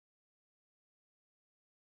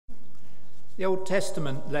The Old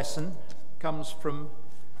Testament lesson comes from,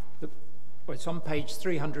 it's on page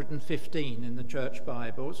 315 in the Church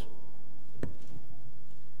Bibles.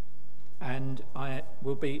 And I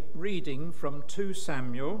will be reading from 2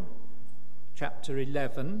 Samuel chapter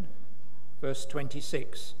 11, verse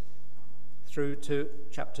 26, through to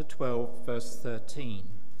chapter 12, verse 13.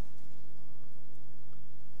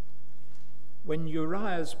 When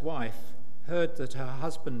Uriah's wife heard that her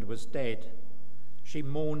husband was dead, she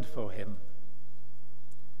mourned for him.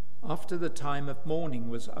 After the time of mourning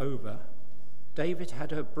was over, David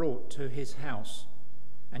had her brought to his house,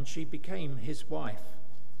 and she became his wife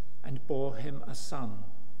and bore him a son.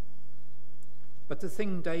 But the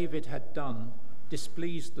thing David had done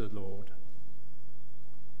displeased the Lord.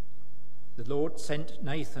 The Lord sent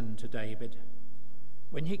Nathan to David.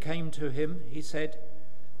 When he came to him, he said,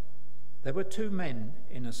 "There were 2 men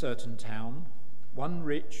in a certain town, one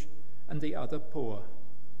rich and the other poor.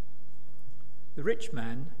 The rich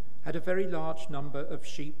man had a very large number of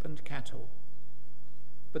sheep and cattle,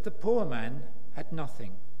 but the poor man had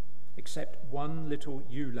nothing except one little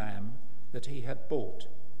ewe lamb that he had bought.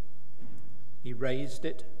 He raised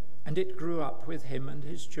it, and it grew up with him and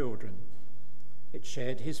his children. It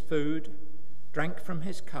shared his food, drank from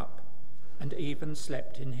his cup, and even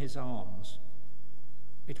slept in his arms.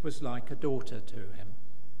 It was like a daughter to him.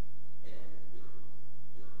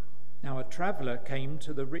 Now a traveller came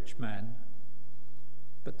to the rich man,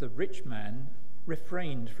 but the rich man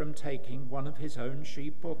refrained from taking one of his own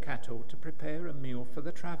sheep or cattle to prepare a meal for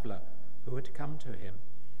the traveller who had come to him.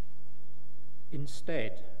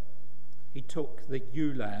 Instead, he took the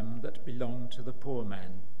ewe lamb that belonged to the poor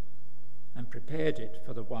man and prepared it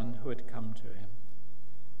for the one who had come to him.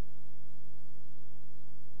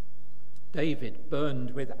 David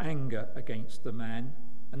burned with anger against the man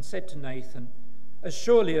and said to Nathan, "As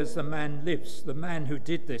surely as the man lives, the man who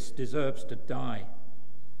did this deserves to die.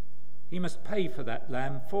 He must pay for that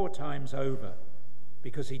lamb 4 times over,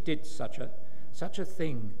 because he did such a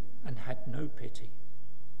thing and had no pity."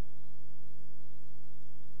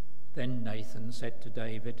 Then Nathan said to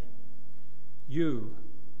David, "You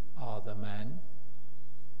are the man.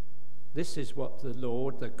 This is what the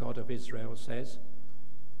Lord, the God of Israel, says.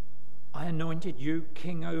 I anointed you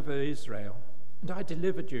king over Israel, and I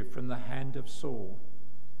delivered you from the hand of Saul.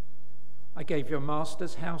 I gave your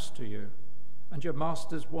master's house to you, and your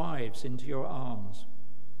master's wives into your arms.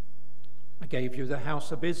 I gave you the house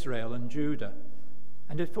of Israel and Judah,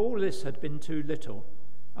 and if all this had been too little,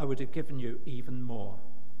 I would have given you even more.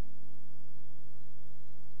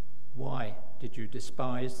 Why did you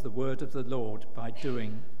despise the word of the Lord by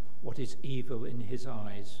doing what is evil in his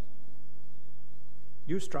eyes?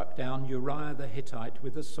 You struck down Uriah the Hittite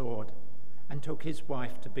with a sword and took his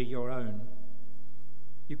wife to be your own.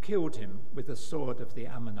 You killed him with the sword of the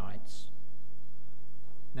Ammonites.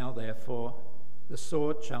 Now therefore, the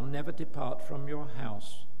sword shall never depart from your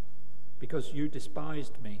house, because you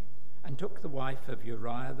despised me and took the wife of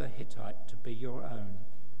Uriah the Hittite to be your own.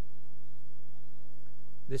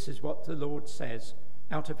 This is what the Lord says,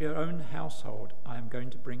 out of your own household I am going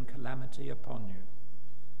to bring calamity upon you.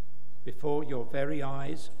 Before your very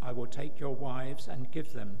eyes I will take your wives and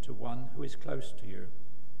give them to one who is close to you,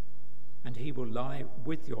 and he will lie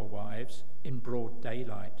with your wives in broad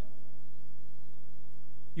daylight.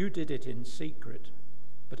 You did it in secret,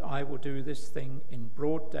 but I will do this thing in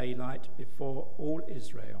broad daylight before all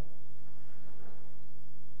Israel."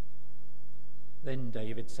 Then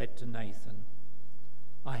David said to Nathan,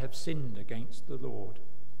 "I have sinned against the Lord."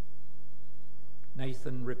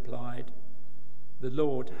 Nathan replied, "The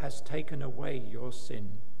Lord has taken away your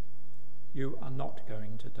sin. You are not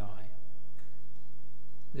going to die."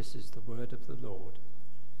 This is the word of the Lord.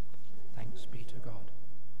 Thanks be to God.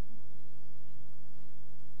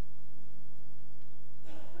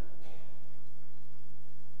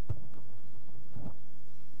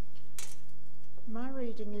 My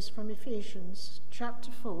reading is from Ephesians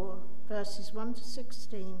chapter 4, verses 1 to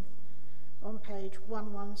 16, on page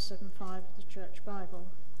 1175 of the Church Bible.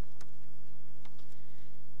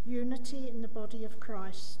 Unity in the body of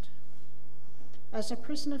Christ. As a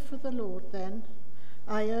prisoner for the Lord, then,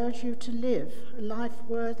 I urge you to live a life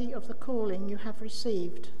worthy of the calling you have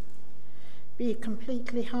received. Be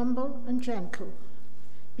completely humble and gentle.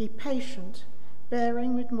 Be patient,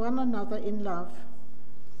 bearing with one another in love.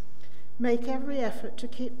 Make every effort to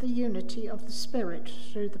keep the unity of the Spirit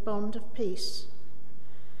through the bond of peace.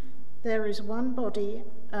 There is one body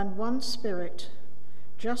and one Spirit,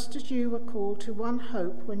 just as you were called to one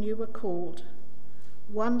hope when you were called,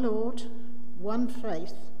 one Lord, one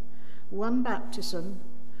faith, one baptism,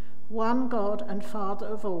 one God and Father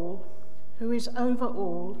of all, who is over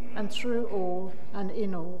all and through all and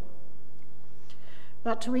in all.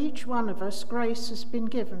 But to each one of us grace has been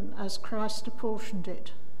given as Christ apportioned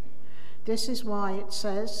it. This is why it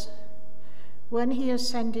says, "When he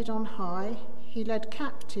ascended on high, he led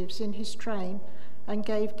captives in his train and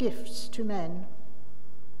gave gifts to men."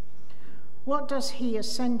 What does he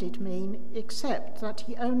ascended mean except that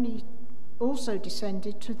he also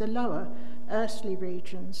descended to the lower earthly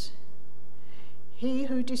regions? He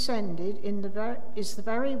who descended is the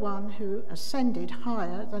very one who ascended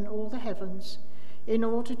higher than all the heavens in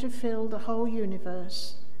order to fill the whole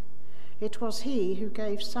universe. It was he who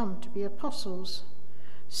gave some to be apostles,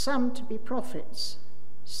 some to be prophets,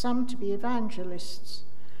 some to be evangelists,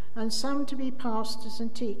 and some to be pastors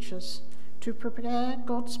and teachers, to prepare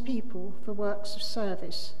God's people for works of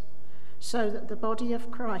service, so that the body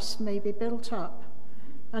of Christ may be built up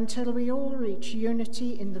until we all reach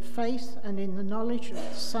unity in the faith and in the knowledge of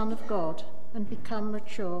the Son of God and become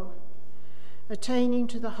mature, attaining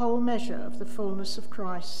to the whole measure of the fullness of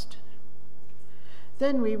Christ.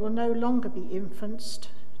 Then we will no longer be infants,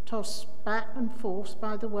 tossed back and forth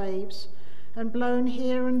by the waves and blown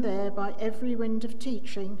here and there by every wind of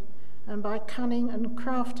teaching and by cunning and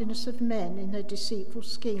craftiness of men in their deceitful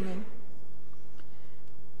scheming.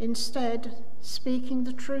 Instead, speaking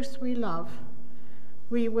the truth we love,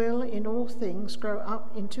 we will in all things grow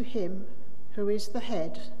up into him who is the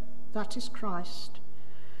head, that is Christ.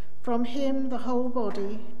 From him the whole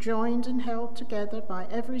body, joined and held together by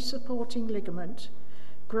every supporting ligament,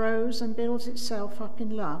 grows and builds itself up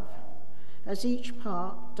in love, as each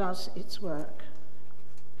part does its work.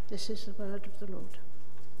 This is the word of the Lord.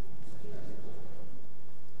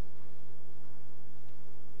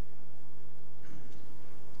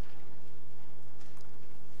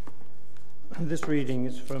 This reading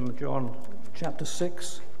is from John chapter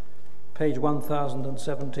 6, page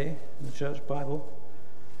 1070 in the Church Bible,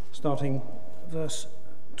 starting verse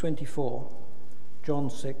 24.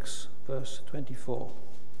 John 6, verse 24.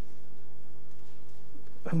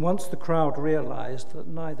 And once the crowd realized that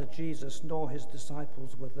neither Jesus nor his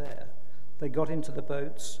disciples were there, they got into the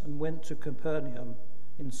boats and went to Capernaum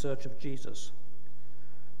in search of Jesus.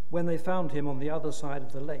 When they found him on the other side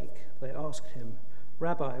of the lake, they asked him,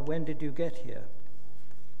 "Rabbi, when did you get here?"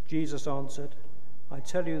 Jesus answered, "I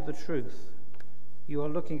tell you the truth. You are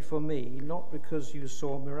looking for me, not because you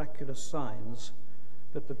saw miraculous signs,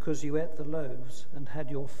 but because you ate the loaves and had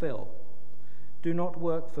your fill. Do not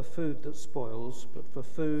work for food that spoils, but for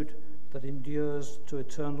food that endures to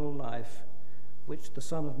eternal life, which the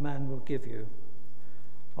Son of Man will give you.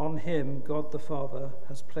 On him God the Father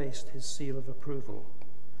has placed his seal of approval."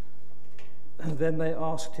 And then they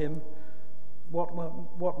asked him,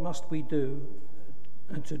 What must we do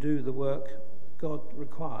to do the work God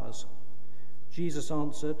requires? Jesus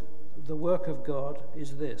answered, "The work of God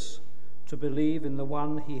is this, to believe in the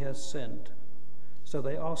one he has sent." So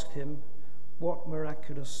they asked him, "What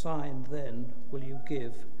miraculous sign then will you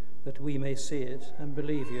give that we may see it and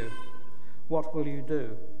believe you? What will you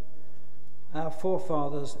do? Our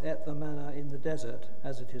forefathers ate the manna in the desert,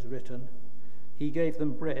 as it is written, he gave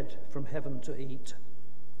them bread from heaven to eat."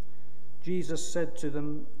 Jesus said to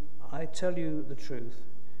them, "I tell you the truth.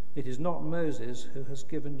 It is not Moses who has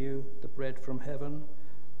given you the bread from heaven,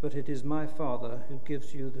 but it is my Father who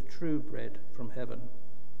gives you the true bread from heaven.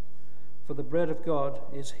 For the bread of God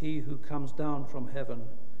is he who comes down from heaven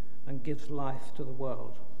and gives life to the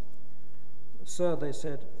world." "Sir," they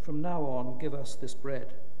said, "from now on give us this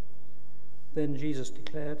bread." Then Jesus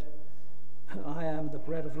declared, "I am the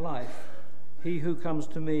bread of life. He who comes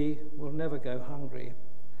to me will never go hungry,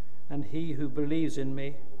 and he who believes in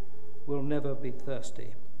me will never be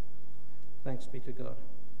thirsty." Thanks be to God.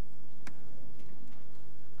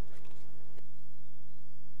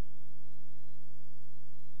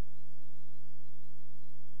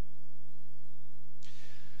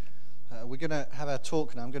 We're going to have our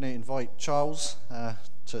talk now. I'm going to invite Charles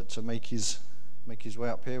to make his way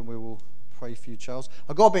up here, and we will pray for you, Charles.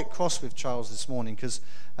 I got a bit cross with Charles this morning because,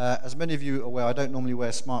 as many of you are aware, I don't normally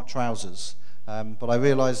wear smart trousers. But I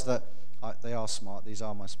realised that they are smart. These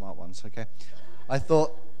are my smart ones, okay? I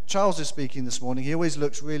thought, Charles is speaking this morning. He always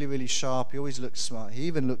looks really, really sharp. He always looks smart. He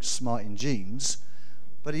even looks smart in jeans,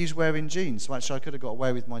 but he's wearing jeans. So actually, I could have got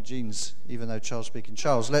away with my jeans, even though Charles is speaking.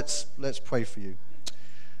 Charles, let's pray for you.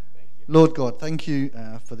 Lord God, thank you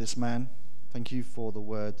for this man. Thank you for the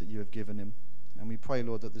word that you have given him. And we pray,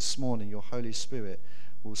 Lord, that this morning your Holy Spirit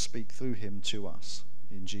will speak through him to us.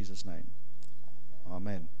 In Jesus' name.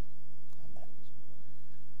 Amen.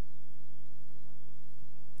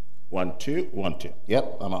 1, 2, 1, 2.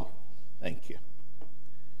 Yep, I'm on. Thank you.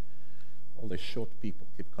 All the short people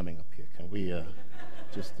keep coming up here. Can we me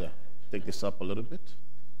just take this up a little bit.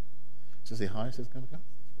 Say hi, says gonna go.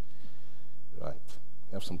 Right.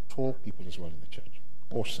 We have some tall people as well in the church.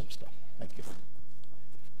 Awesome stuff. Thank you.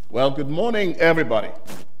 Well, good morning, everybody.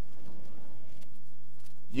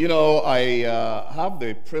 You know, I have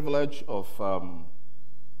the privilege of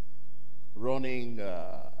running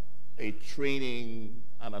a training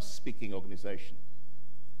and a speaking organization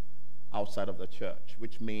outside of the church,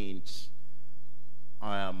 which means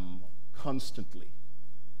I am constantly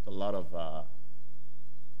a lot of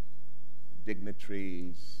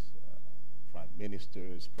dignitaries, prime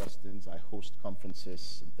ministers, presidents. I host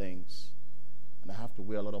conferences and things, and I have to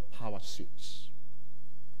wear a lot of power suits.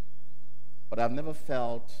 But I've never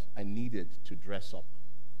felt I needed to dress up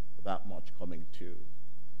that much coming to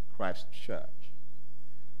Christchurch.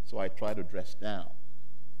 So I try to dress down.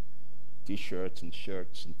 T-shirts and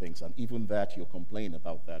shirts and things, and even that you'll complain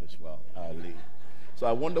about that as well, Ali. So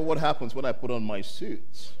I wonder what happens when I put on my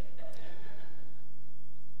suits.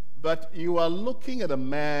 But you are looking at a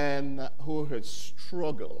man who has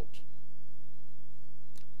struggled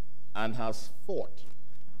and has fought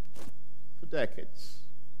for decades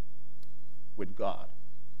with God.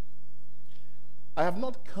 I have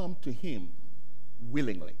not come to him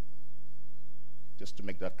willingly, just to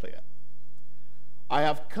make that clear. I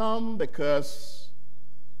have come because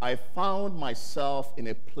I found myself in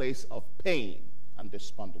a place of pain and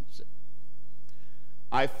despondency.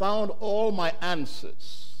 I found all my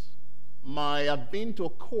answers. I've been to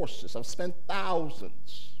courses. I've spent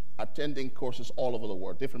thousands attending courses all over the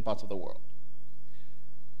world, different parts of the world.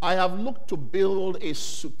 I have looked to build a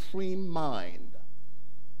supreme mind.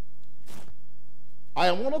 I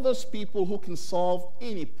am one of those people who can solve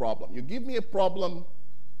any problem. You give me a problem,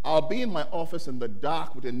 I'll be in my office in the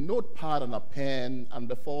dark with a notepad and a pen, and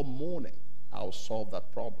before morning, I'll solve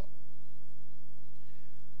that problem.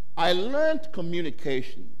 I learned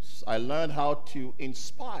communications. I learned how to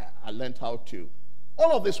inspire. I learned how to,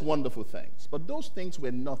 all of these wonderful things. But those things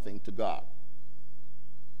were nothing to God.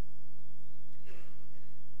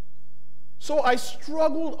 So I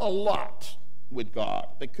struggled a lot with God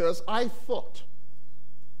because I thought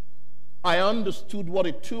I understood what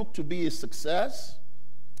it took to be a success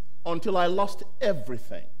until I lost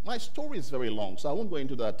everything. My story is very long, so I won't go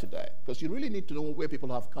into that today because you really need to know where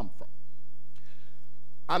people have come from.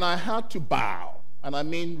 And I had to bow, and I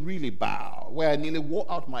mean really bow, where I nearly wore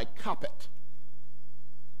out my carpet,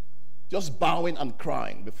 just bowing and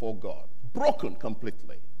crying before God, broken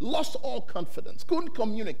completely, lost all confidence, couldn't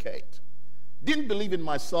communicate, didn't believe in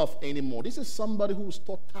myself anymore. This is somebody who's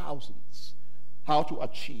taught thousands how to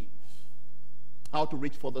achieve, how to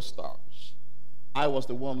reach for the stars. I was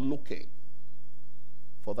the one looking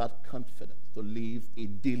for that confidence to live a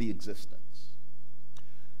daily existence.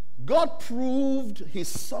 God proved his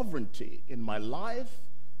sovereignty in my life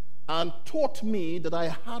and taught me that I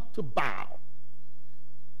had to bow.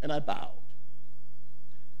 And I bowed.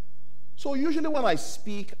 So usually when I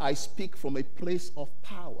speak from a place of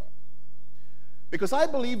power. Because I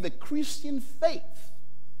believe the Christian faith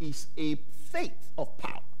is a faith of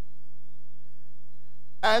power.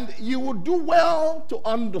 And you would do well to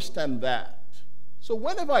understand that. So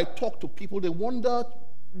whenever I talk to people, they wonder,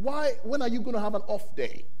 when are you going to have an off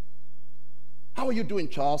day? How are you doing,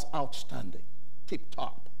 Charles? Outstanding.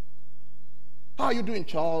 Tip-top. How are you doing,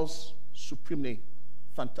 Charles? Supremely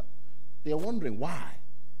fantastic. They're wondering why.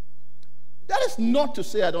 That is not to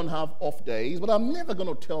say I don't have off days, but I'm never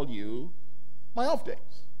going to tell you my off days.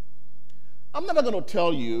 I'm never going to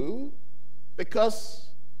tell you because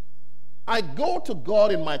I go to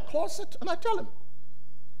God in my closet and I tell him.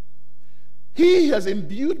 He has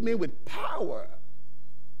imbued me with power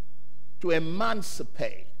to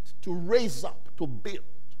emancipate, to raise up, to build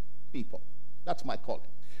people. That's my calling.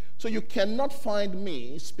 So you cannot find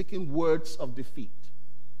me speaking words of defeat.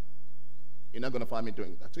 You're not going to find me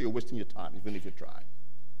doing that. So you're wasting your time, even if you try.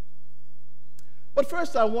 But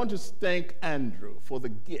first, I want to thank Andrew for the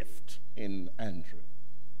gift in Andrew.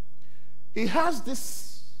 He has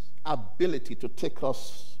this ability to take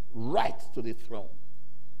us right to the throne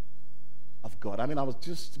of God. I mean, I was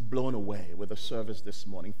just blown away with the service this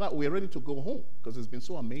morning. In fact, we're ready to go home because it's been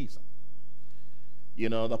so amazing. You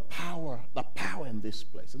know, the power in this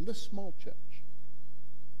place, in this small church.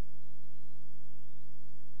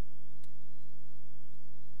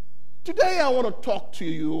 Today I want to talk to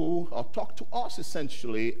you, or talk to us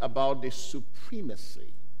essentially, about the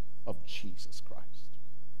supremacy of Jesus Christ.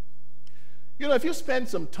 You know, if you spend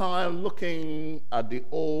some time looking at the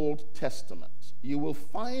Old Testament, you will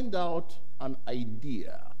find out an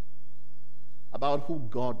idea about who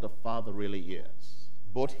God the Father really is,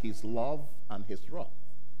 both his love and his wrath.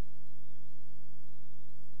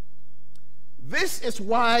 This is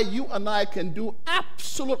why you and I can do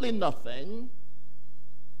absolutely nothing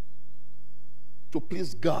to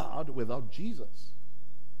please God without Jesus.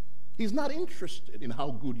 He's not interested in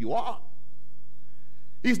how good you are.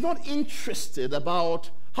 He's not interested about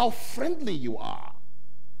how friendly you are.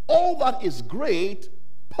 All that is great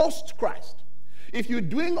post-Christ. If you're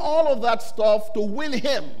doing all of that stuff to win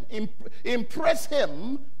him, impress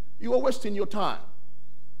him, you are wasting your time.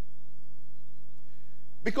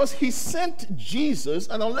 Because he sent Jesus,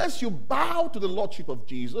 and unless you bow to the lordship of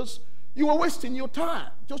Jesus, you are wasting your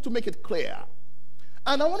time, just to make it clear.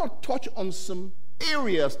 And I want to touch on some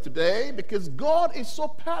areas today because God is so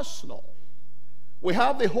personal. We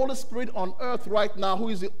have the Holy Spirit on earth right now, who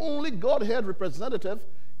is the only Godhead representative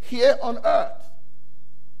here on earth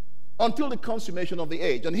until the consummation of the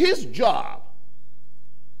age. And his job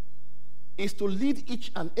is to lead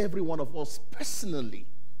each and every one of us personally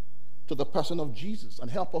to the person of Jesus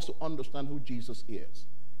and help us to understand who Jesus is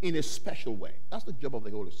in a special way. That's the job of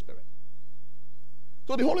the Holy Spirit.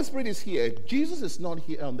 So the Holy Spirit is here. Jesus is not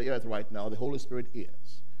here on the earth right now. The Holy Spirit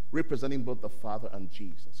is, representing both the Father and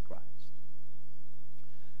Jesus Christ.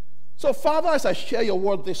 So, Father, as I share your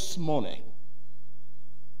word this morning,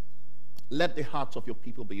 let the hearts of your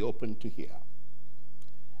people be open to hear.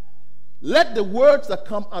 Let the words that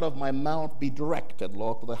come out of my mouth be directed,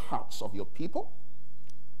 Lord, to the hearts of your people.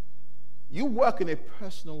 You work in a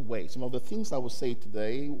personal way. Some of the things I will say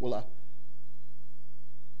today will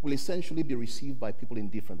essentially be received by people in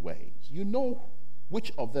different ways. You know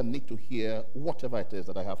which of them need to hear whatever it is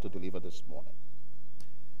that I have to deliver this morning.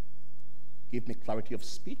 Give me clarity of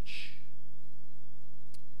speech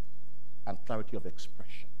and clarity of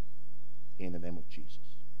expression in the name of Jesus.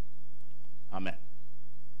 Amen.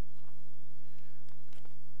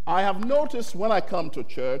 I have noticed when I come to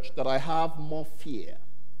church that I have more fear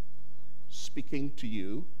speaking to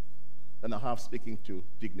you than I have speaking to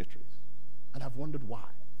dignitaries. And I've wondered why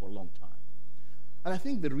for a long time. And I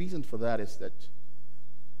think the reason for that is that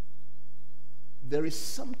there is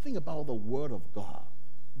something about the Word of God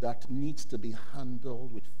that needs to be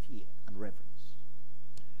handled with fear and reverence.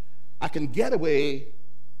 I can get away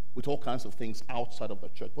with all kinds of things outside of the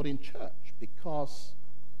church, but in church, because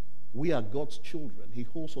we are God's children, he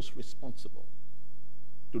holds us responsible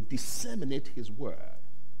to disseminate his word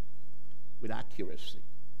with accuracy,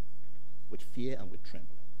 with fear and with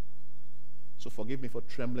trembling. So forgive me for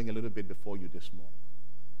trembling a little bit before you this morning,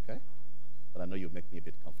 okay? But I know you'll make me a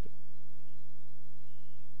bit comfortable.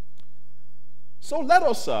 So let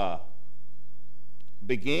us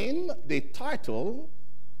begin. The title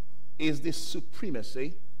is The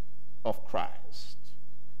Supremecy of Christ.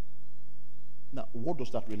 Now, what does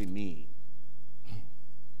that really mean?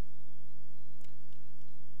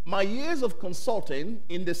 My years of consulting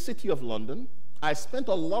in the city of London, I spent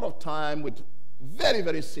a lot of time with very,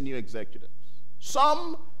 very senior executives.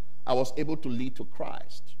 Some I was able to lead to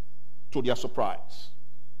Christ, to their surprise.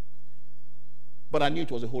 But I knew it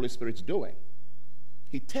was the Holy Spirit's doing.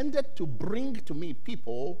 He tended to bring to me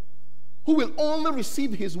people who will only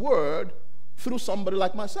receive his word through somebody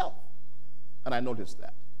like myself. And I noticed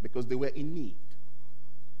that because they were in need.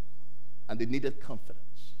 And they needed confidence.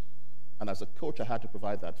 And as a coach, I had to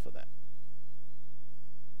provide that for them.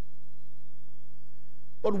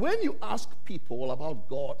 But when you ask people about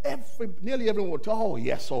God, nearly everyone will tell, oh,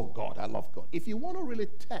 yes, oh, God, I love God. If you want to really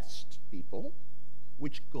test people,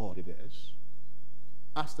 which God it is,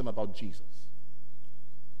 ask them about Jesus.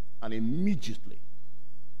 And immediately,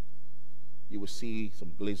 you will see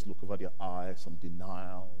some glazed look over their eyes, some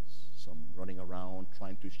denials, some running around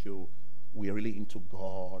trying to show we are really into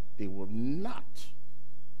God. They will not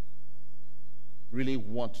really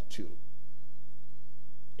want to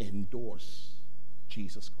endorse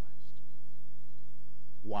Jesus Christ.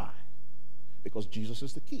 Why? Because Jesus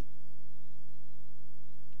is the key.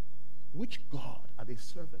 Which God are they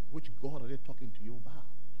serving? Which God are they talking to you about?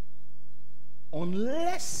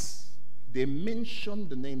 Unless they mention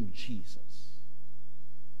the name Jesus,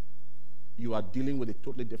 you are dealing with a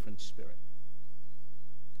totally different spirit.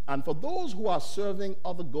 And for those who are serving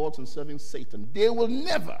other gods and serving Satan, they will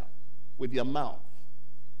never, with their mouth,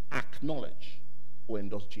 acknowledge or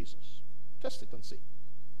endorse Jesus. Test it and see.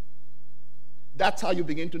 That's how you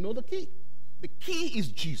begin to know the key. The key is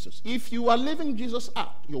Jesus. If you are leaving Jesus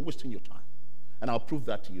out, you're wasting your time. And I'll prove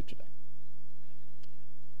that to you today.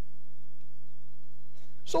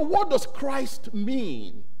 So what does Christ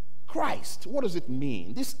mean? Christ, what does it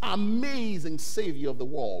mean? This amazing Savior of the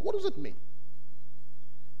world, what does it mean?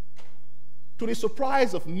 To the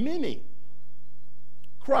surprise of many,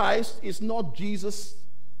 Christ is not Jesus'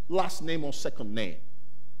 last name or second name.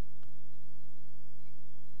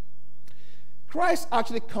 Christ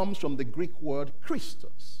actually comes from the Greek word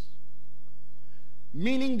Christos,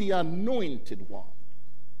 meaning the anointed one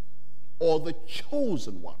or the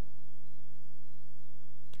chosen one.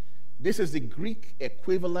 This is the Greek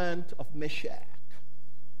equivalent of Messiah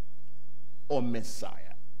or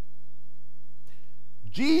Messiah.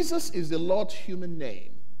 Jesus is the Lord's human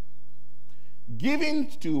name, given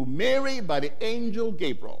to Mary by the angel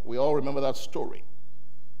Gabriel. We all remember that story.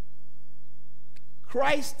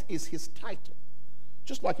 Christ is his title.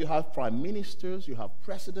 Just like you have prime ministers, you have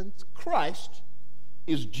presidents, Christ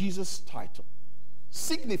is Jesus' title,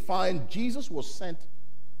 signifying Jesus was sent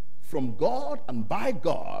from God and by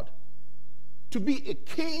God to be a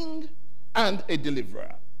king and a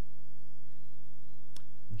deliverer.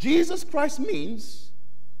 Jesus Christ means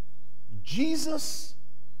Jesus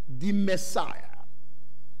the Messiah,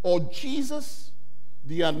 or Jesus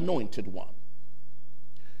the Anointed One.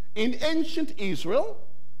 In ancient Israel,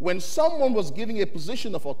 when someone was given a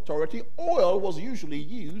position of authority, oil was usually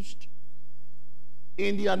used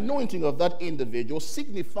in the anointing of that individual,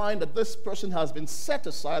 signifying that this person has been set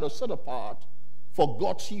aside or set apart for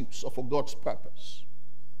God's use or for God's purpose.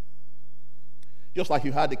 Just like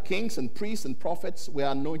you had the kings and priests and prophets were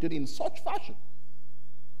anointed in such fashion.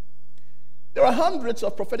 There are hundreds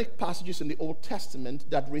of prophetic passages in the Old Testament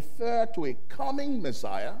that refer to a coming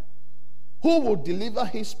Messiah who will deliver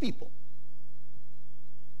his people.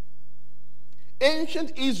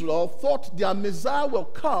 Ancient Israel thought their Messiah will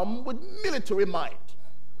come with military might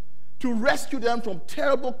to rescue them from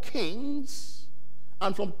terrible kings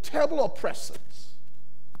and from terrible oppressors.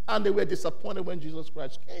 And they were disappointed when Jesus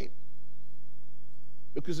Christ came,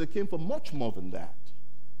 because he came for much more than that.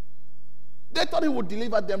 They thought he would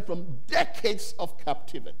deliver them from decades of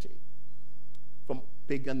captivity from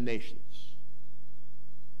pagan nations.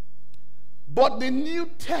 But the New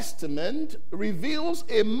Testament reveals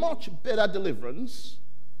a much better deliverance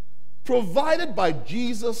provided by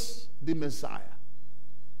Jesus the Messiah.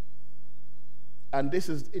 And this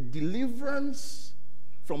is a deliverance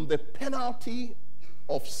from the penalty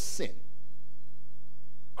of sin.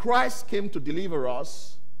 Christ came to deliver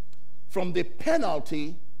us from the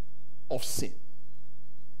penalty of sin.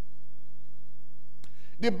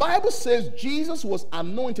 The Bible says Jesus was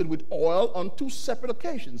anointed with oil on 2 separate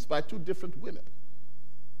occasions by 2 different women.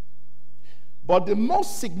 But the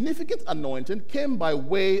most significant anointing came by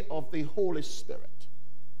way of the Holy Spirit.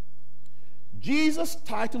 Jesus'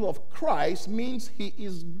 title of Christ means he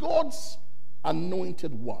is God's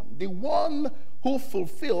anointed one, the one who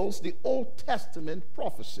fulfills the Old Testament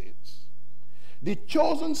prophecies, the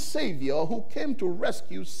chosen Savior who came to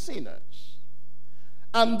rescue sinners,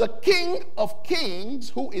 and the King of Kings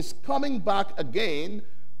who is coming back again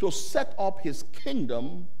to set up his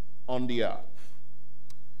kingdom on the earth.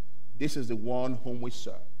 This is the one whom we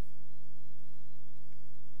serve.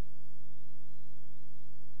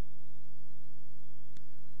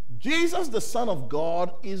 Jesus, the Son of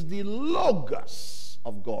God, is the Logos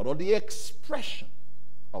of God, or the expression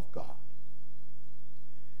of God,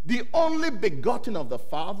 the only begotten of the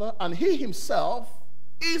Father, and he himself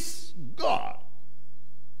is God.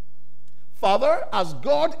 Father, as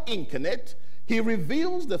God incarnate, he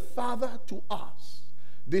reveals the Father to us.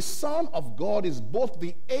 The Son of God is both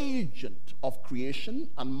the agent of creation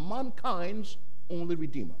and mankind's only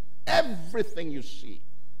Redeemer. Everything you see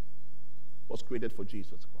was created for Jesus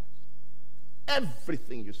Christ.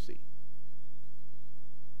 Everything you see.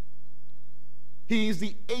 He is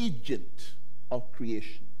the agent of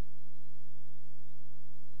creation.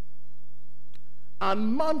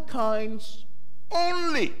 And mankind's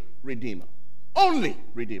only Redeemer. Only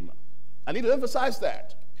Redeemer. I need to emphasize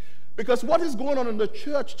that. Because what is going on in the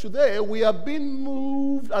church today, we are being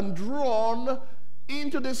moved and drawn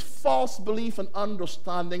into this false belief and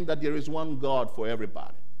understanding that there is one God for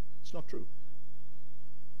everybody. It's not true.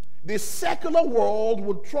 The secular world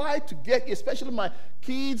would try to get, especially my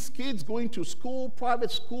kids going to school,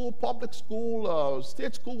 private school, public school,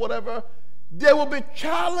 state school, whatever, they will be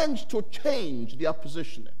challenged to change their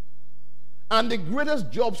positioning. And the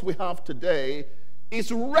greatest jobs we have today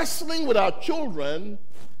is wrestling with our children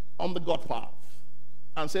on the God path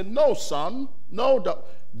and say, no, son, no,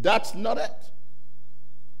 that's not it.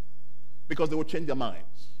 Because they will change their minds.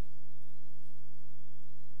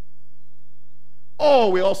 Oh,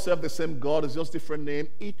 we all serve the same God, it's just different name.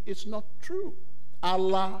 It is not true.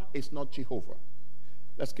 Allah is not Jehovah.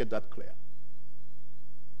 Let's get that clear.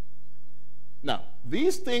 Now,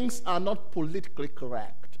 these things are not politically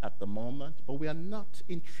correct at the moment, but we are not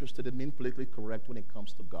interested in being politically correct when it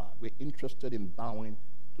comes to God. We're interested in bowing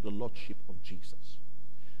to the Lordship of Jesus.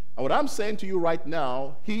 And what I'm saying to you right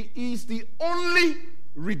now, he is the only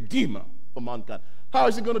Redeemer for mankind. How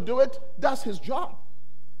is he going to do it? That's his job.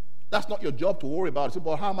 That's not your job to worry about.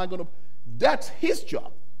 But how am I going to? That's his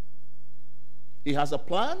job. He has a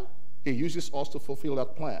plan. He uses us to fulfill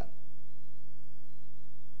that plan.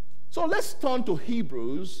 So let's turn to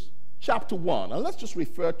Hebrews chapter 1. And let's just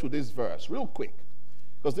refer to this verse real quick,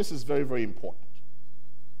 because this is very, very important.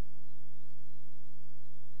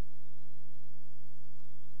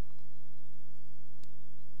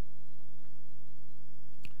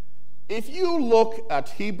 If you look at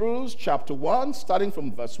Hebrews chapter 1, starting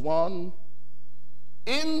from verse 1,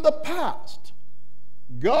 in the past,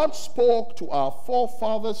 God spoke to our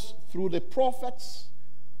forefathers through the prophets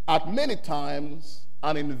at many times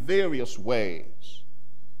and in various ways.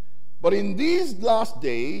 But in these last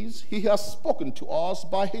days, he has spoken to us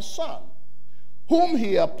by his Son, whom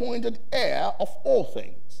he appointed heir of all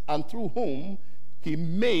things, and through whom he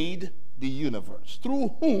made the universe.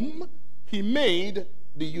 Through whom he made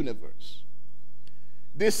the universe.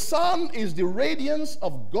 The Son is the radiance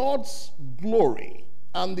of God's glory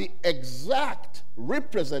and the exact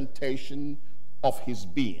representation of his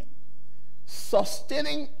being,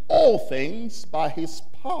 sustaining all things by his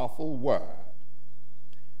powerful word.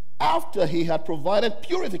 After he had provided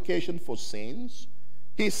purification for sins,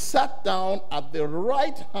 he sat down at the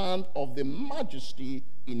right hand of the Majesty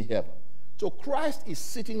in heaven. So Christ is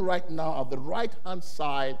sitting right now at the right hand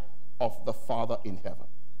side of the Father in heaven.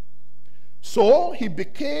 So he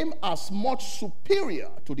became as much superior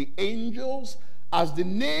to the angels as the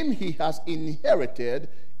name he has inherited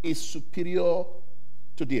is superior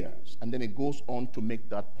to theirs. And then it goes on to make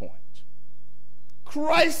that point.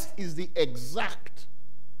 Christ is the exact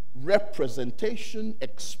representation,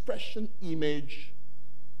 expression, image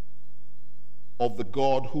of the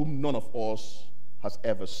God whom none of us has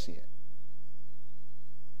ever seen.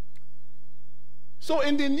 So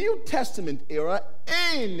in the New Testament era,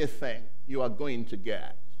 anything you are going to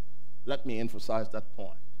get, let me emphasize that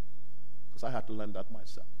point, because I had to learn that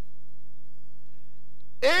myself.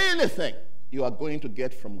 Anything you are going to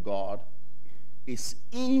get from God is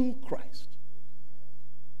in Christ.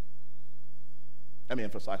 Let me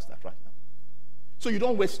emphasize that right now. So you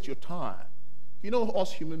don't waste your time. You know,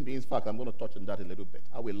 us human beings, in fact, I'm going to touch on that a little bit,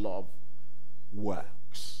 how we love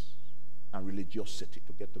works and religiosity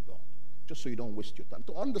to get to God. Just so you don't waste your time.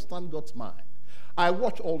 To understand God's mind. I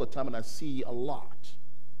watch all the time and I see a lot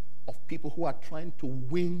of people who are trying to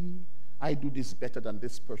win. I do this better than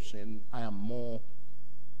this person. I am more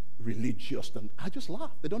religious than... I just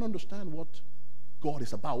laugh. They don't understand what God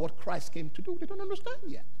is about, what Christ came to do. They don't understand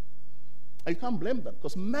yet. And you can't blame them,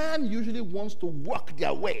 because man usually wants to work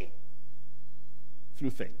their way through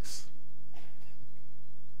things.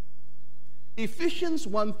 Ephesians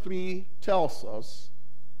 1:3 tells us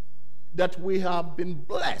that we have been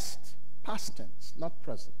blessed, past tense, not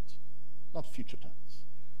present, not future tense.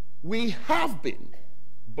 We have been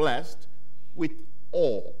blessed with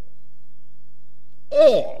all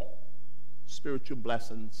spiritual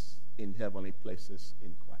blessings in heavenly places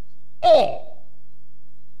in Christ. All.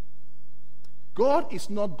 God is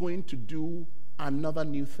not going to do another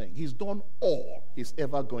new thing. He's done all he's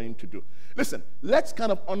ever going to do. Listen, let's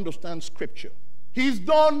kind of understand Scripture. He's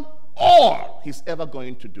done all he's ever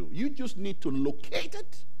going to do. You just need to locate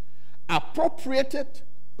it, appropriate it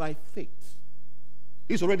by faith.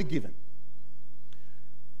 He's already given.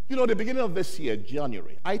 You know, the beginning of this year,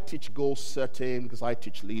 January, I teach goal setting because I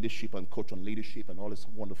teach leadership and coach on leadership and all these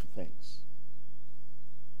wonderful things.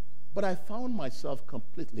 But I found myself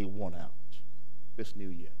completely worn out this new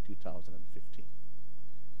year, 2015.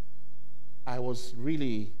 I was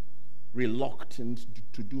really reluctant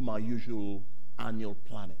to do my usual annual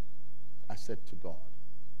planning. I said to God,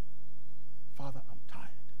 Father, I'm tired.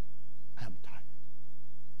 I am tired.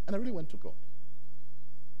 And I really went to God.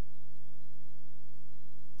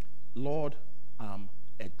 Lord, I'm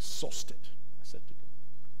exhausted, I said to God.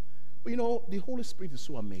 But you know, the Holy Spirit is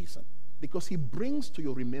so amazing because he brings to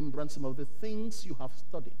your remembrance some of the things you have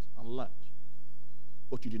studied and learned,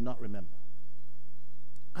 but you did not remember.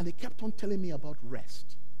 And he kept on telling me about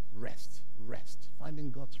rest, rest, rest, finding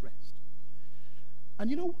God's rest. And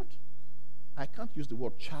you know what? I can't use the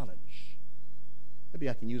word challenge. Maybe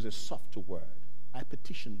I can use a softer word. I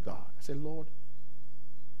petitioned God. I said, Lord,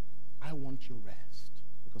 I want your rest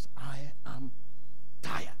because I am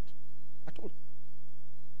tired. I told him.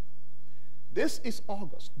 This is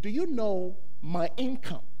August. Do you know my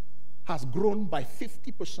income has grown by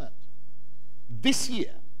 50%? This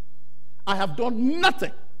year, I have done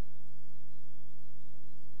nothing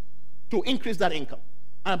to increase that income.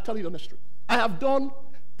 I'm telling you the honest truth. I have done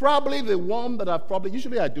probably the one that I've probably,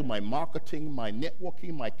 usually I do my marketing, my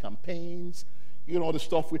networking, my campaigns, you know, the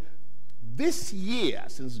stuff. This year,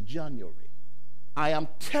 since January, I am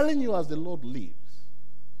telling you as the Lord lives,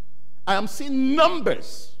 I am seeing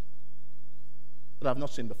numbers that I've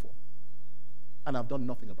not seen before. And I've done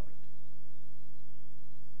nothing about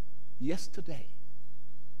it. Yesterday,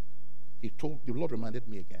 the Lord reminded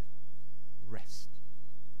me again, rest.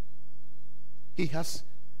 He has,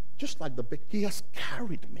 just like He has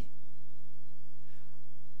carried me.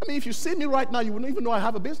 I mean, if you see me right now, you wouldn't even know I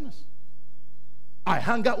have a business. I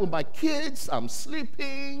hang out with my kids, I'm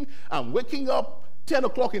sleeping, I'm waking up 10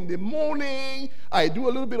 o'clock in the morning, I do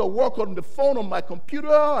a little bit of work on the phone, on my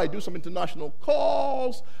computer, I do some international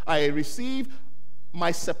calls, I receive.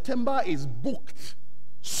 My September is booked,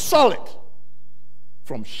 solid.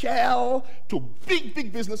 From Shell to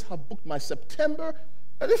big business have booked my September.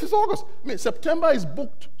 And this is August. I mean, September is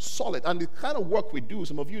booked solid. And the kind of work we do,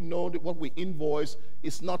 some of you know that what we invoice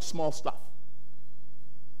is not small stuff.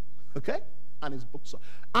 Okay? And it's booked solid.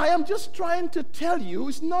 I am just trying to tell you,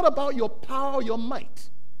 it's not about your power, your might.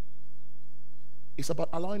 It's about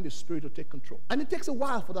allowing the Spirit to take control. And it takes a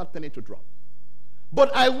while for that penny to drop.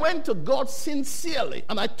 But I went to God sincerely,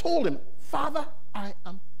 and I told him, Father, I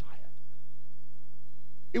am tired.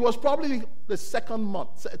 It was probably the second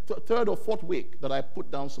month, third or fourth week, that I put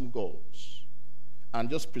down some goals and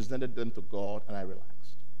just presented them to God, and I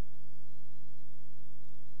relaxed.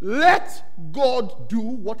 Let God do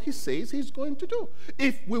what he says he's going to do.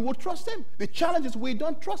 If we will trust him. The challenge is we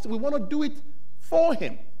don't trust him. We want to do it for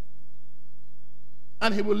him.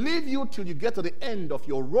 And he will leave you till you get to the end of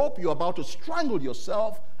your rope. You're about to strangle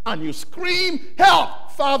yourself. And you scream,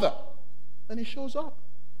 help, Father. Then he shows up.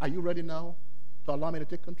 Are you ready now to allow me to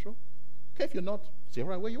take control? Okay, if you're not, stay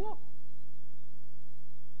right where you are.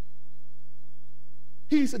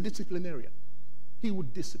 He's a disciplinarian. He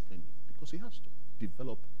would discipline you because he has to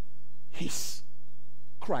develop his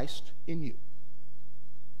Christ in you.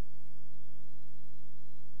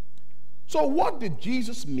 So what did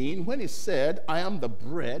Jesus mean when he said, I am the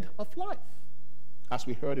bread of life? As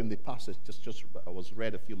we heard in the passage just was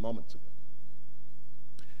read a few moments ago.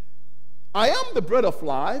 I am the bread of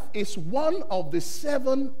life is one of the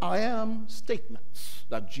 7 I am statements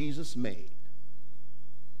that Jesus made.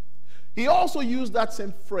 He also used that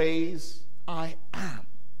same phrase, I am,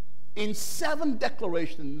 in 7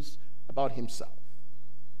 declarations about himself.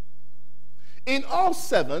 In all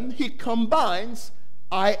 7, he combines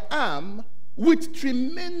I am with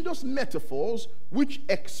tremendous metaphors which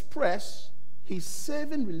express his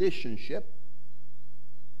saving relationship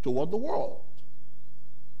toward the world.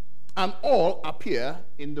 And all appear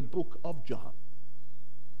in the book of John.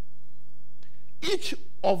 Each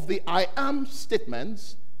of the I am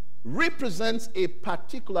statements represents a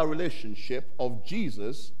particular relationship of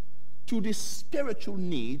Jesus to the spiritual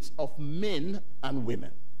needs of men and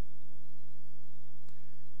women.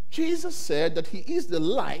 Jesus said that he is the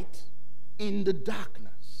light in the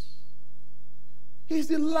darkness. He's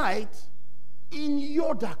the light in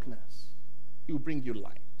your darkness. He will bring you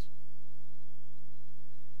light.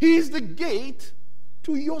 He is the gate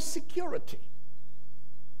to your security.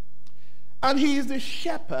 And he is the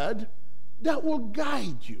shepherd that will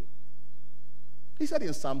guide you. He said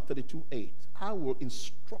in Psalm 32:8, I will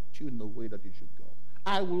instruct you in the way that you should go.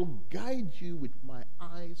 I will guide you with my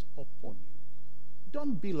eyes upon you.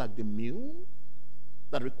 Don't be like the mule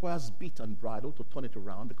that requires bit and bridle to turn it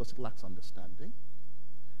around because it lacks understanding.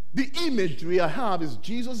 The imagery I have is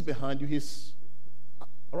Jesus behind you, his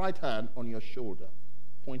right hand on your shoulder,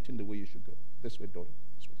 pointing the way you should go. This way, daughter.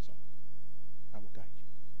 This way, son. I will guide you.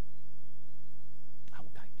 I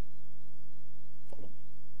will guide you. Follow me.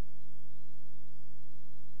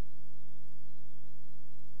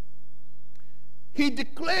 He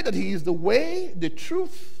declared that he is the way, the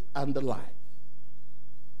truth, and the life.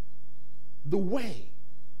 The way,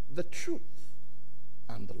 the truth,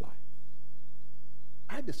 and the life.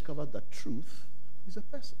 I discovered that truth is a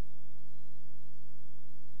person.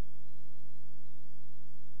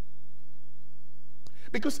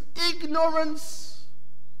 Because ignorance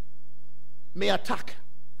may attack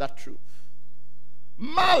that truth.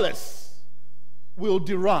 Malice will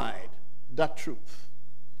deride that truth.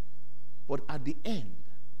 But at the end,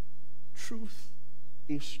 truth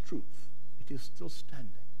is truth. It is still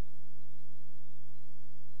standing.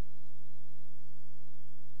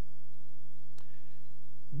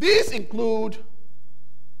 These include,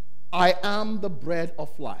 I am the bread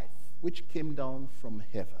of life, which came down from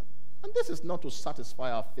heaven. And this is not to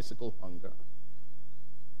satisfy our physical hunger,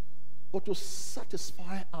 but to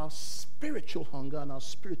satisfy our spiritual hunger and our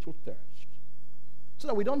spiritual thirst. So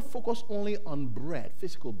that we don't focus only on bread,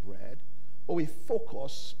 physical bread, but we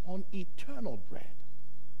focus on eternal bread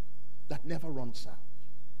that never runs out.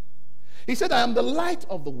 He said, I am the light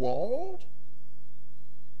of the world.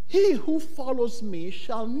 He who follows me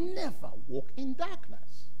shall never walk in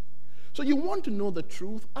darkness. So you want to know the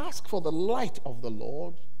truth, ask for the light of the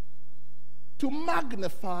Lord to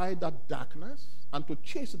magnify that darkness and to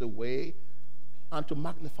chase it away and to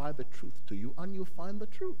magnify the truth to you, and you'll find the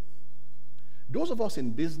truth. Those of us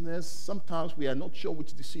in business, sometimes we are not sure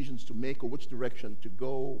which decisions to make or which direction to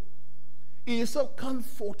go. It is so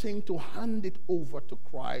comforting to hand it over to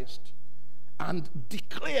Christ and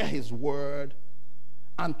declare his word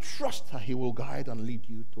and trust that he will guide and lead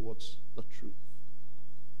you towards the truth.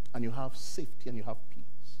 And you have safety and you have peace.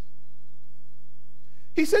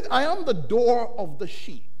 He said, I am the door of the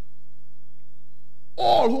sheep.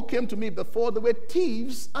 All who came to me before, they were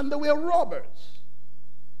thieves and they were robbers.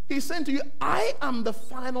 He's saying to you, I am the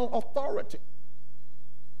final authority.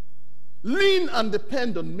 Lean and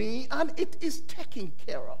depend on me, and it is taken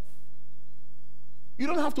care of. You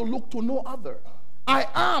don't have to look to no other. I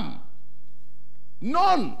am.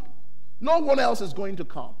 No one else is going to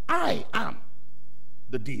come. I am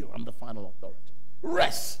the deal. I'm the final authority.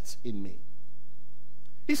 Rest in me.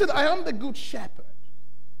 He said, I am the good shepherd.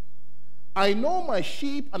 I know my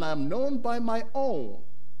sheep, and I am known by my own.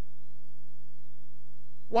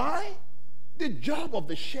 Why? The job of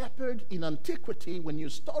the shepherd in antiquity, when you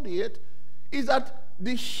study it, is that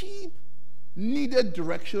the sheep needed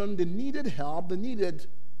direction, they needed help, they needed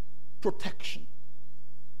protection.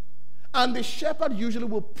 And the shepherd usually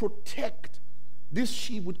will protect this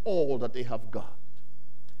sheep with all that they have got.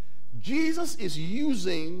 Jesus is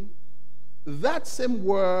using that same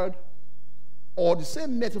word or the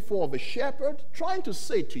same metaphor of a shepherd, trying to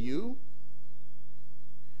say to you,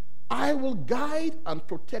 I will guide and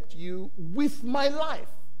protect you with my life.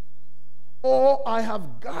 Or I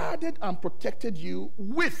have guarded and protected you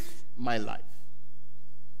with my life.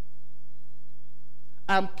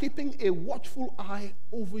 I'm keeping a watchful eye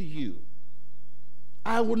over you.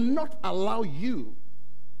 I will not allow you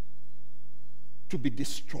to be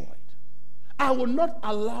destroyed. I will not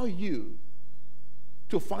allow you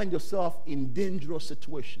to find yourself in dangerous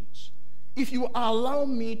situations. If you allow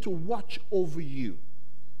me to watch over you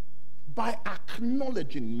by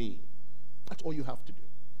acknowledging me, that's all you have to do.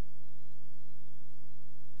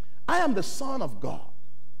 I am the Son of God.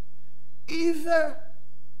 Either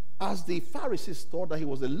as the Pharisees thought that he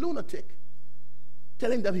was a lunatic,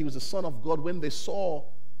 telling them he was the Son of God when they saw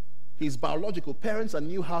his biological parents and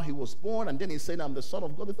knew how he was born, and then he's saying, I'm the Son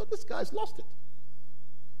of God. They thought, this guy's lost it.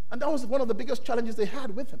 And that was one of the biggest challenges they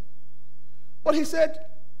had with him. But he said,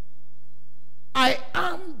 I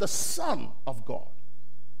am the Son of God.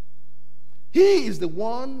 He is the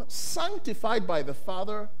one sanctified by the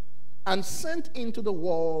Father and sent into the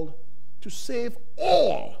world to save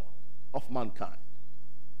all of mankind.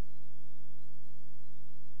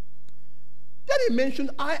 Then he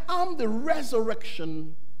mentioned, I am the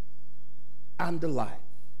resurrection and the life.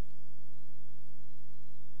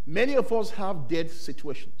 Many of us have dead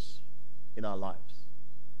situations in our lives.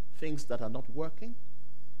 Things that are not working.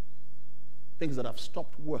 Things that have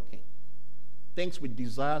stopped working. Things we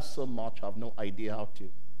desire so much, have no idea how to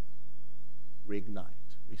reignite,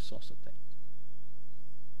 resuscitate.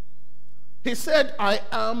 He said, I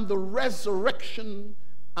am the resurrection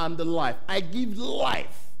and the life. I give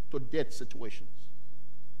life to dead situations.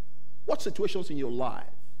 What situations in your life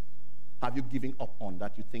have you given up on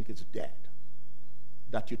that you think is dead,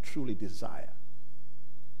 that you truly desire?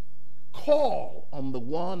 Call on the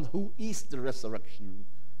one who is the resurrection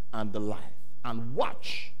and the life, and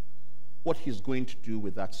watch what he's going to do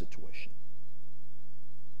with that situation.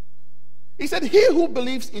 He said, he who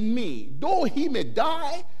believes in me, though he may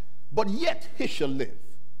die, but yet he shall live.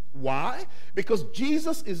 Why? Because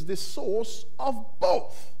Jesus is the source of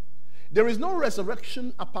both. There is no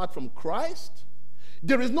resurrection apart from Christ.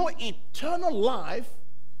 There is no eternal life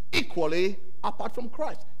equally apart from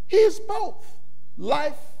Christ. He is both,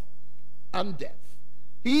 life and death.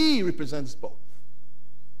 He represents both.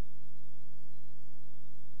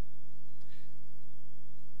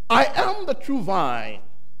 I am the true vine.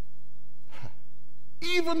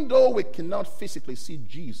 Even though we cannot physically see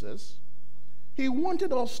Jesus, he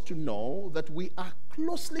wanted us to know that we are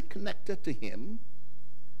closely connected to him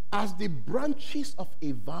as the branches of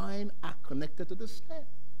a vine are connected to the stem.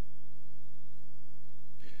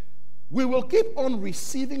 We will keep on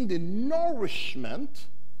receiving the nourishment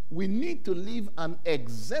we need to live an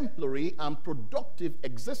exemplary and productive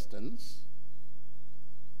existence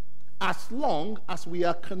as long as we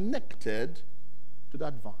are connected to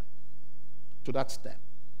that vine, to that stem.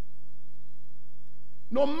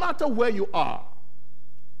 No matter where you are,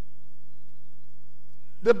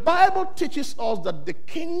 The Bible teaches us that the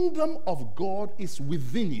kingdom of God is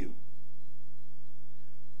within you.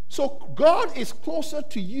 So God is closer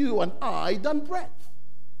to you and I than breath.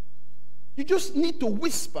 You just need to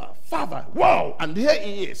whisper, Father, wow, and here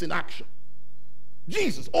he is in action.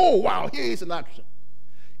 Jesus, oh wow, here he is in action.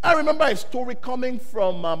 I remember a story coming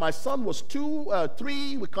from, my son was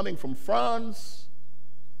 3, we're coming from France.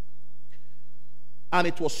 And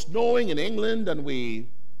it was snowing in England, and we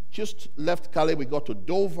just left Calais, we got to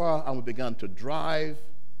Dover, and we began to drive.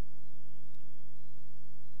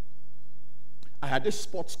 I had this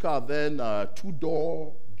sports car then, a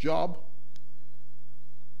 2-door job.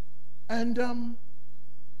 And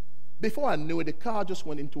before I knew it, the car just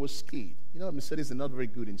went into a skid. You know, Mercedes is not very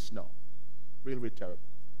good in snow. Really, really terrible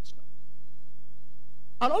in snow.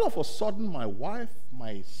 And all of a sudden, my wife,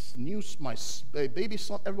 my baby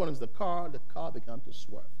son, everyone in the car began to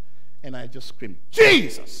swerve. And I just screamed,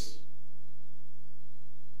 Jesus!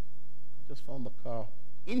 I just found the car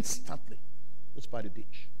instantly, just by the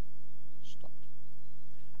ditch. Stopped.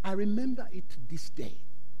 I remember it this day.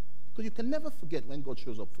 Because you can never forget when God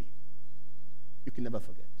shows up for you. You can never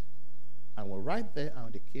forget. And we're right there,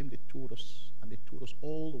 and they came, they told us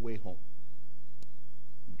all the way home.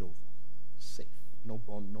 Dover. Safe. No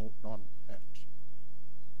born, none hurt.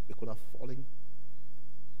 They could have fallen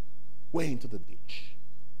way into the ditch.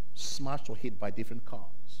 Smashed or hit by different cars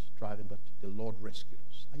driving, but the Lord rescued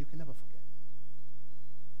us. And you can never forget.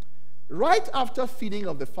 Right after feeding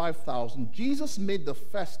of the 5,000, Jesus made the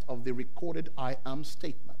first of the recorded I am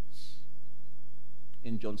statements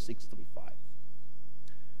in John 6:35.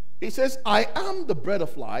 He says, I am the bread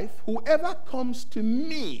of life. Whoever comes to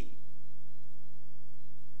me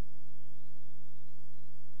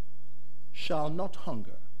shall not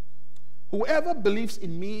hunger. Whoever believes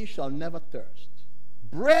in me shall never thirst.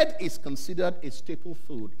 Bread is considered a staple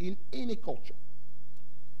food in any culture.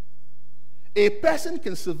 A person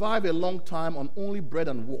can survive a long time on only bread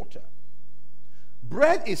and water.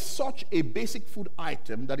 Bread is such a basic food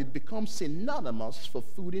item that it becomes synonymous for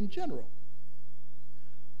food in general.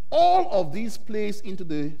 All of these plays into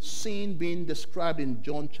the scene being described in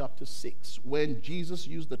John chapter 6 when Jesus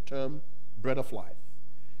used the term bread of life.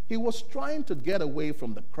 He was trying to get away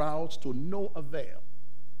from the crowds to no avail,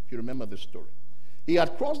 if you remember the story. He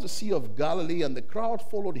had crossed the Sea of Galilee and the crowd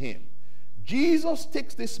followed him. Jesus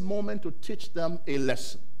takes this moment to teach them a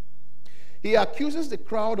lesson. He accuses the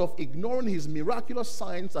crowd of ignoring his miraculous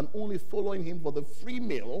signs and only following him for the free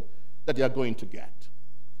meal that they are going to get.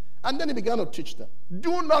 And then he began to teach them,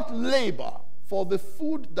 do not labor for the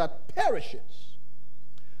food that perishes,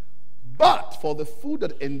 but for the food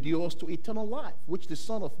that endures to eternal life, which the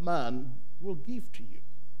Son of Man will give to you.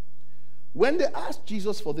 When they asked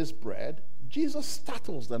Jesus for this bread, Jesus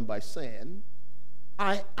startles them by saying,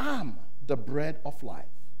 I am the bread of life.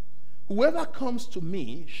 Whoever comes to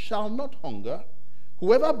me shall not hunger.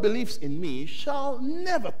 Whoever believes in me shall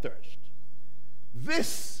never thirst.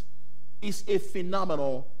 This is a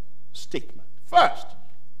phenomenal statement. First,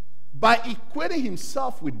 by equating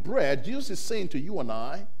himself with bread, Jesus is saying to you and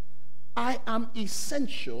I am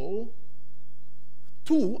essential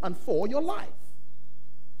to and for your life.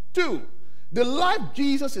 2, the life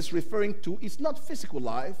Jesus is referring to is not physical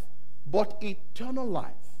life, but eternal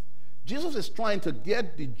life. Jesus is trying to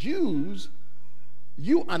get the Jews,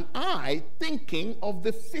 you and I, thinking of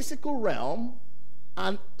the physical realm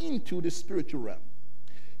and into the spiritual realm.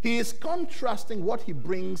 He is contrasting what he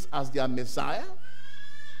brings as their Messiah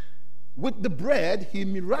with the bread he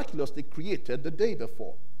miraculously created the day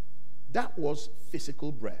before. That was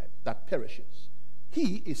physical bread that perishes.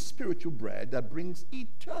 He is spiritual bread that brings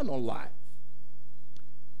eternal life.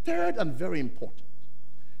 Third, and very important,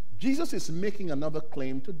 Jesus is making another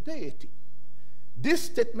claim to deity. This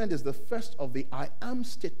statement is the first of the I am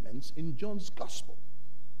statements in John's gospel.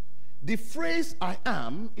 The phrase I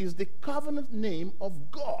am is the covenant name of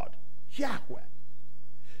God, Yahweh,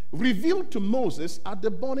 revealed to Moses at the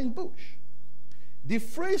burning bush. The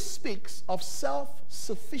phrase speaks of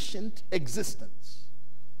self-sufficient existence,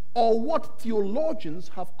 or what theologians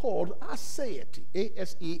have called aseity,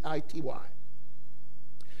 A-S-E-I-T-Y,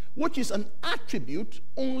 which is an attribute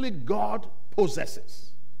only God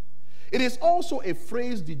possesses. It is also a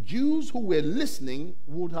phrase the Jews who were listening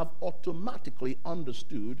would have automatically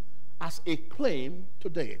understood as a claim to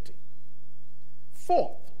deity.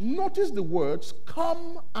 Fourth, notice the words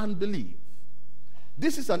come and believe.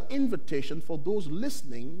 This is an invitation for those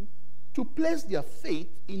listening to place their faith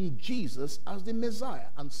in Jesus as the Messiah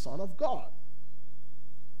and Son of God.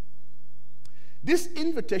 This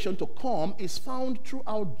invitation to come is found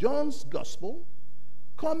throughout John's gospel.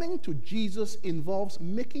 Coming to Jesus involves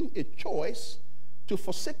making a choice to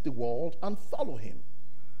forsake the world and follow him.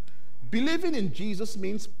 Believing in Jesus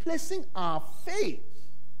means placing our faith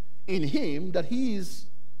in him, that he is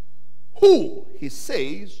who he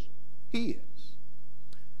says he is.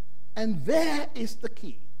 And there is the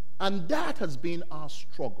key. And that has been our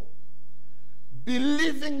struggle.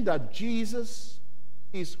 Believing that Jesus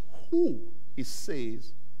is who he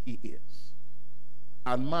says he is.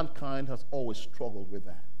 And mankind has always struggled with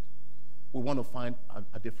that. We want to find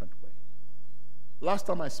a different way. Last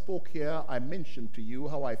time I spoke here, I mentioned to you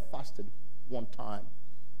how I fasted one time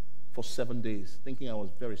for 7 days, thinking I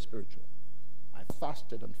was very spiritual. I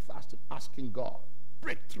fasted and fasted, asking God,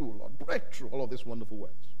 breakthrough, Lord, breakthrough, all of these wonderful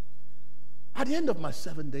words. At the end of my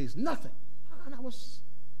 7 days, nothing. And I was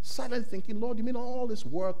silent thinking, Lord, you mean all this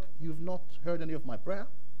work, you've not heard any of my prayer?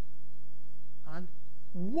 And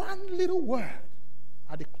one little word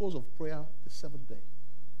at the close of prayer, the 7th day,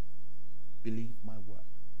 believe my word.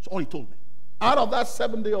 That's all he told me. Out of that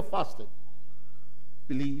 7 day of fasting,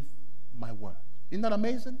 believe my word. Isn't that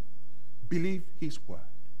amazing? Believe his word.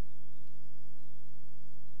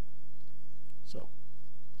 So,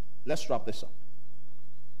 let's wrap this up.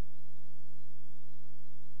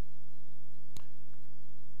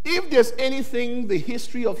 If there's anything the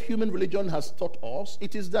history of human religion has taught us,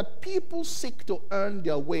 it is that people seek to earn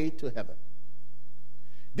their way to heaven.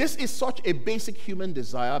 This is such a basic human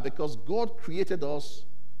desire because God created us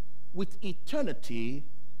with eternity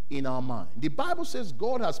in our mind. The Bible says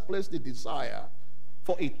God has placed the desire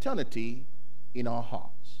for eternity in our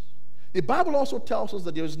hearts. The Bible also tells us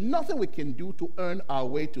that there is nothing we can do to earn our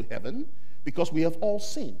way to heaven because we have all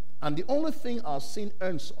sinned. And the only thing our sin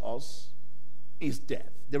earns us is death.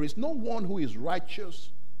 There is no one who is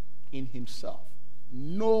righteous in himself.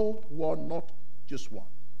 No one, not just one.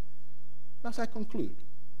 As I conclude,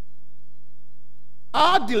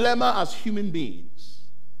 our dilemma as human beings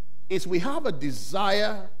is we have a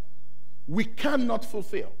desire we cannot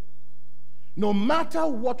fulfill. No matter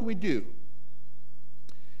what we do,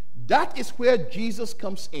 that is where Jesus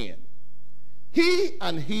comes in. He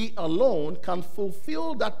and he alone can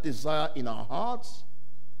fulfill that desire in our hearts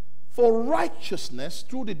for righteousness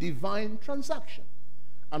through the divine transaction.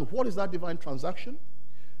 And what is that divine transaction?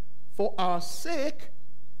 For our sake,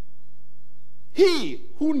 he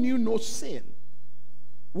who knew no sin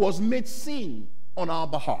was made sin on our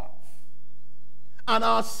behalf. And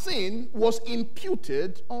our sin was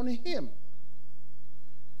imputed on him.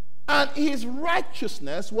 And his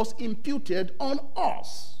righteousness was imputed on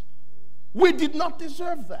us. We did not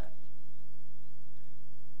deserve that.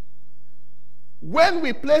 When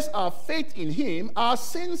we place our faith in him, our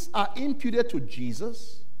sins are imputed to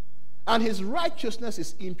Jesus, and his righteousness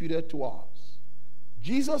is imputed to us.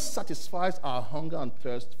 Jesus satisfies our hunger and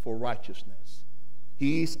thirst for righteousness.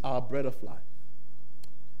 He is our bread of life.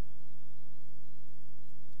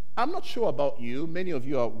 I'm not sure about you. Many of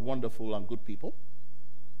you are wonderful and good people.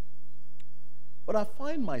 But I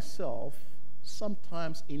find myself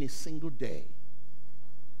sometimes in a single day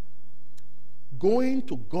going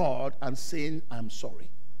to God and saying, I'm sorry,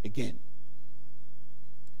 again.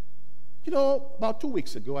 You know, about 2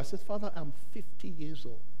 weeks ago, I said, Father, I'm 50 years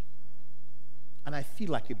old. And I feel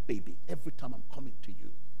like a baby every time I'm coming to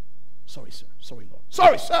you. Sorry, sir. Sorry, Lord.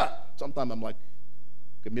 Sorry, sir. Sometimes I'm like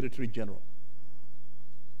a military general.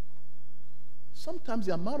 Sometimes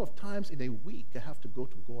the amount of times in a week I have to go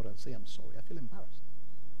to God and say, I'm sorry. I feel embarrassed.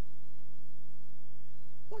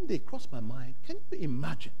 One day it crossed my mind, can you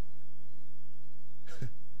imagine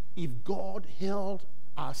if God held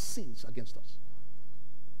our sins against us?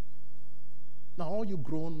 Now, all you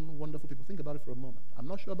grown, wonderful people, think about it for a moment. I'm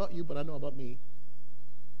not sure about you, but I know about me.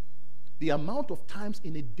 The amount of times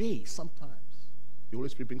in a day, sometimes, the Holy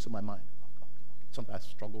Spirit brings to my mind. Okay. Sometimes I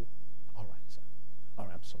struggle. All right, sir. All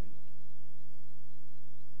right, I'm sorry, Lord.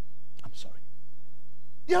 I'm sorry.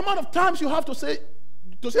 The amount of times you have to say,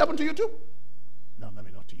 does it happen to you too? No,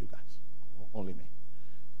 maybe not to you guys. Only me.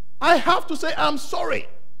 I have to say, I'm sorry.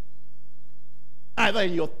 Either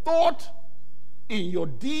in your thought, in your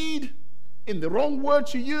deed, in the wrong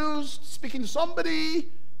words you used, speaking to somebody.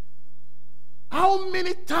 How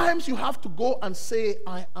many times you have to go and say,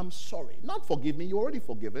 I am sorry. Not forgive me, you're already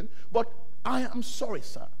forgiven, but I am sorry,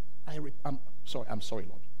 sir. I'm sorry,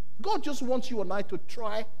 Lord. God just wants you and I to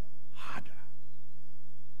try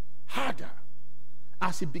harder,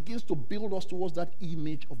 as he begins to build us towards that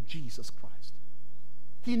image of Jesus Christ.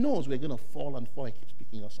 He knows we're going to fall and fall. He keeps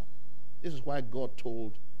picking us up. This is why God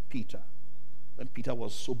told Peter, when Peter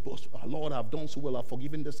was so boastful, Lord, I've done so well, I've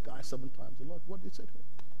forgiven this guy 7 times. The Lord, what did he say to him?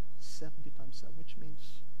 70 times 7, which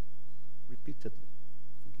means repeatedly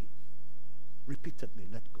forgive. Repeatedly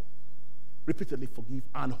let go. Repeatedly forgive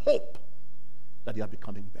and hope that they are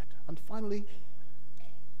becoming better. And finally,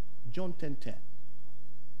 John 10:10.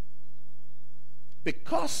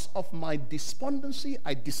 Because of my despondency,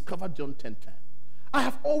 I discovered John 10:10. I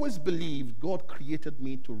have always believed God created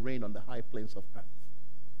me to reign on the high plains of earth.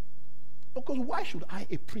 Because why should I,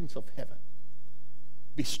 a prince of heaven,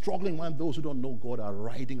 be struggling when those who don't know God are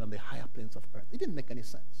riding on the higher plains of earth? It didn't make any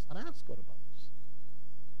sense. And I asked God about this.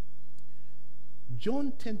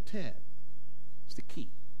 John 10:10 is the key.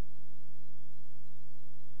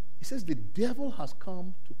 It says the devil has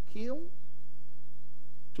come to kill,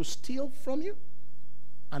 to steal from you,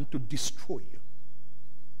 and to destroy you.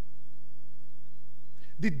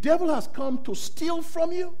 The devil has come to steal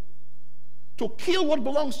from you, to kill what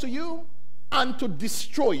belongs to you, and to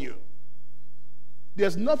destroy you.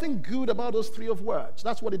 There's nothing good about those three of words.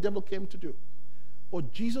 That's what the devil came to do.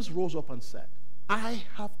 But Jesus rose up and said, I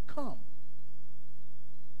have come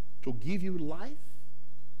to give you life,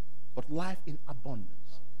 but life in abundance.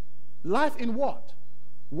 Life in what?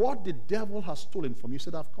 What the devil has stolen from you. He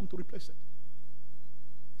said, I've come to replace it.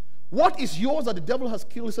 What is yours that the devil has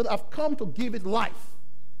killed? He said, I've come to give it life.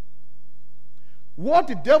 What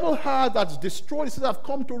the devil had that's destroyed, he said, I've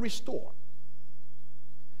come to restore.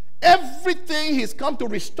 Everything he's come to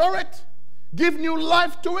restore it, give new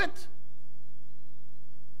life to it,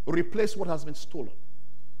 replace what has been stolen.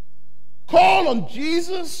 Call on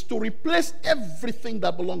Jesus to replace everything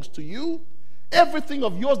that belongs to you, everything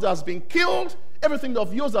of yours that has been killed, everything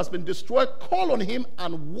of yours that has been destroyed. Call on him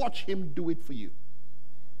and watch him do it for you.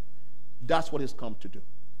 That's what he's come to do.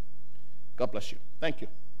 God bless you. Thank you.